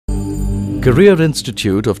Career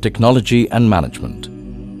Institute of Technology and Management.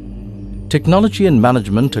 Technology and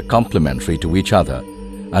management are complementary to each other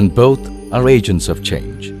and both are agents of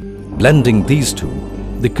change. Blending these two,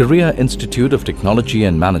 the Career Institute of Technology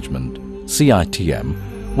and Management,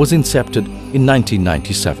 CITM, was incepted in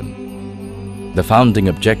 1997. The founding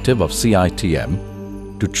objective of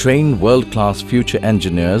CITM, to train world-class future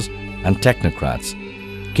engineers and technocrats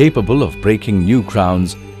capable of breaking new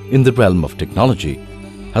grounds in the realm of technology,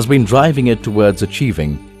 has been driving it towards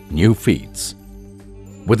achieving new feats.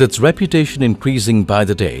 With its reputation increasing by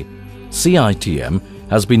the day, CITM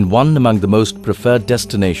has been one among the most preferred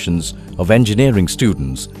destinations of engineering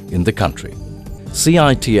students in the country.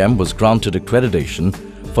 CITM was granted accreditation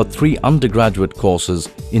for 3 undergraduate courses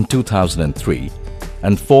in 2003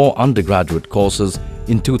 and 4 undergraduate courses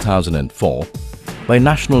in 2004 by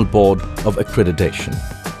National Board of Accreditation.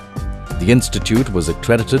 The institute was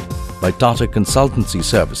accredited by Tata Consultancy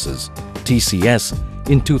Services, TCS,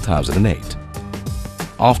 in 2008.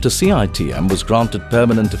 After CITM was granted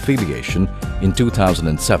permanent affiliation in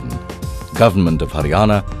 2007, Government of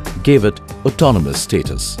Haryana gave it autonomous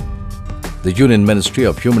status. The Union Ministry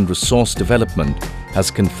of Human Resource Development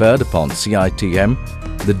has conferred upon CITM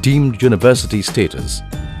the deemed university status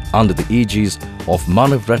under the aegis of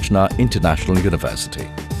Manav Rachna International University.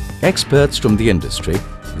 Experts from the industry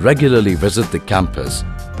regularly visit the campus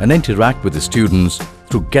and interact with the students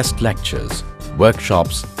through guest lectures,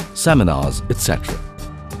 workshops, seminars, etc.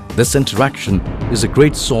 This interaction is a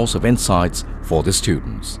great source of insights for the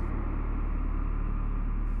students.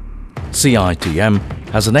 CITM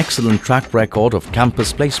has an excellent track record of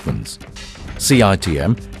campus placements.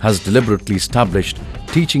 CITM has deliberately established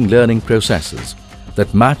teaching-learning processes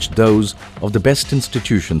that match those of the best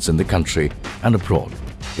institutions in the country and abroad.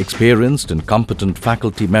 Experienced and competent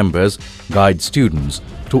faculty members guide students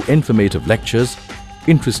through informative lectures,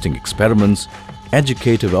 interesting experiments,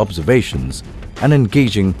 educative observations, and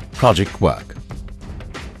engaging project work.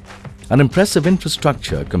 An impressive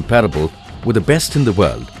infrastructure comparable with the best in the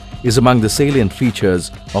world is among the salient features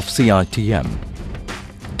of CITM.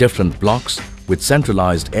 Different blocks with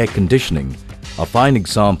centralized air conditioning are fine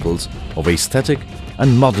examples of aesthetic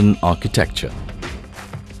and modern architecture.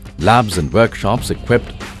 Labs and workshops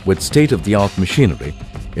equipped with state-of-the-art machinery,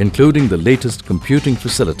 including the latest computing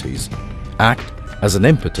facilities, act as an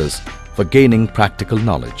impetus for gaining practical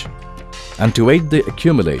knowledge. And to aid the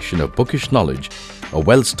accumulation of bookish knowledge, a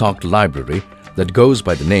well-stocked library that goes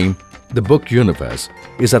by the name The Book Universe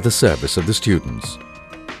is at the service of the students.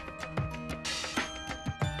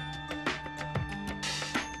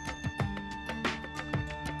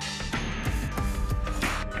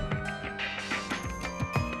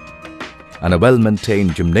 And a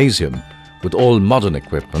well-maintained gymnasium with all modern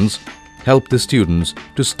equipments help the students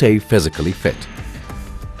to stay physically fit.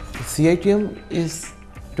 CITM is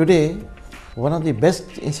today one of the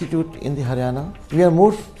best institutes in the Haryana. We are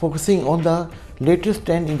more focusing on the latest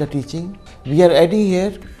trend in the teaching. We are adding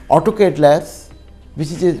here AutoCAD labs, which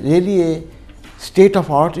is really a state of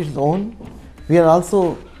art its own. We are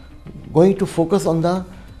also going to focus on the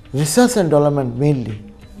research and development mainly.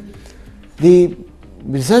 The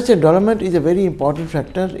research and development is a very important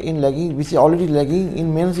factor in lagging, which is already lagging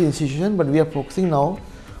in many institutions, but we are focusing now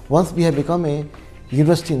once we have become a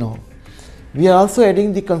university now. We are also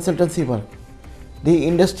adding the consultancy work. The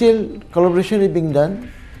industrial collaboration is being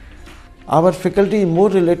done. Our faculty is more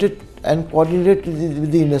related and coordinated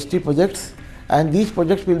with the industry projects, and these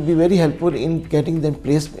projects will be very helpful in getting them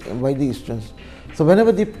placed by the students. So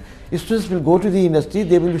whenever the students will go to the industry,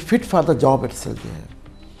 they will be fit for the job itself there.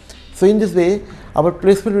 So in this way, our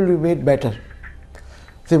placement will be made better.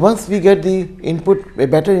 So once we get the input, a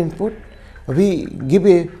better input, we give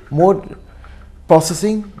a more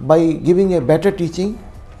processing by giving a better teaching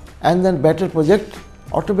and then better project.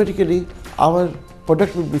 Automatically our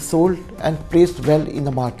product will be sold and placed well in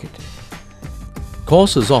the market.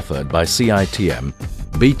 Courses offered by CITM: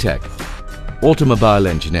 B.Tech, Automobile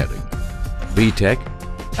Engineering; B.Tech,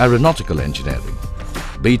 Aeronautical Engineering;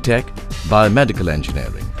 B.Tech, Biomedical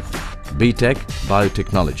Engineering; B.Tech,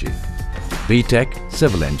 Biotechnology; B.Tech,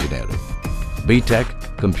 Civil Engineering; B.Tech,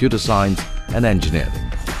 Computer Science and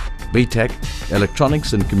Engineering; B.Tech,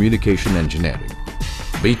 Electronics and Communication Engineering;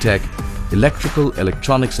 B.Tech, Electrical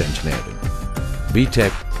Electronics Engineering;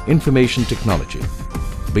 B.Tech, Information Technology;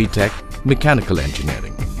 B.Tech, Mechanical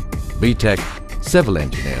Engineering; B.Tech, Civil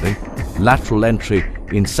Engineering, lateral entry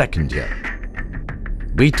in second year;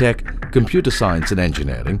 B.Tech, Computer Science and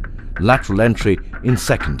Engineering, lateral entry in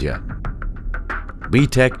second year;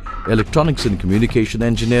 B.Tech, Electronics and Communication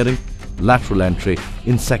Engineering, lateral entry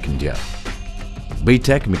in second year;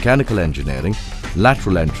 B.Tech, Mechanical Engineering,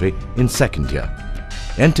 lateral entry in second year.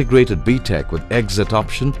 Integrated B.Tech with exit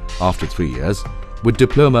option after 3 years with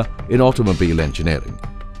diploma in automobile engineering.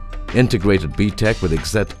 Integrated B.Tech with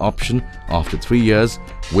exit option after 3 years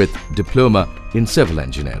with diploma in civil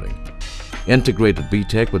engineering. Integrated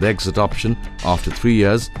B.Tech with exit option after 3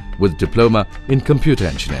 years with diploma in computer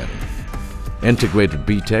engineering. Integrated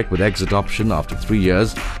B.Tech with exit option after 3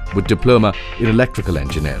 years with diploma in electrical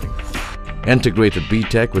engineering. Integrated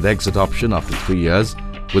B.Tech with exit option after 3 years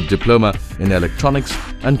with diploma in electronics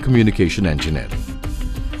and communication engineering.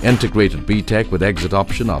 Integrated B.Tech with exit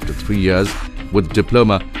option after 3 years with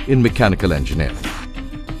diploma in mechanical engineering.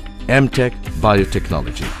 M.Tech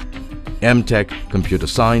Biotechnology. M.Tech Computer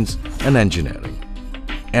Science and Engineering.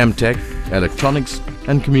 M.Tech Electronics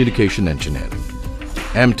and Communication Engineering.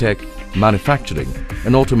 M.Tech Manufacturing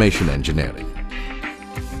and Automation Engineering.